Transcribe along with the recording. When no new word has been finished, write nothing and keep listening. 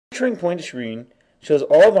monitoring point screen shows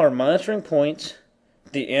all of our monitoring points,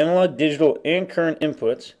 the analog, digital, and current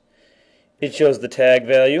inputs. It shows the tag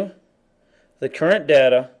value, the current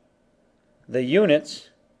data, the units,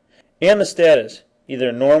 and the status,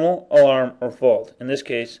 either normal, alarm, or fault. In this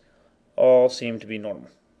case, all seem to be normal.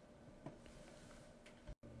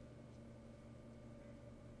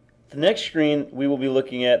 The next screen we will be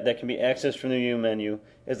looking at that can be accessed from the view menu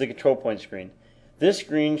is the control point screen. This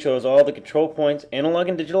screen shows all the control points' analog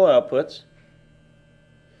and digital outputs.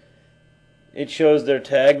 It shows their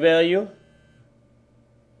tag value,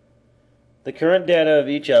 the current data of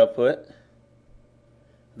each output,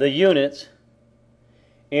 the units,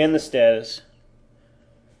 and the status,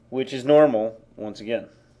 which is normal once again.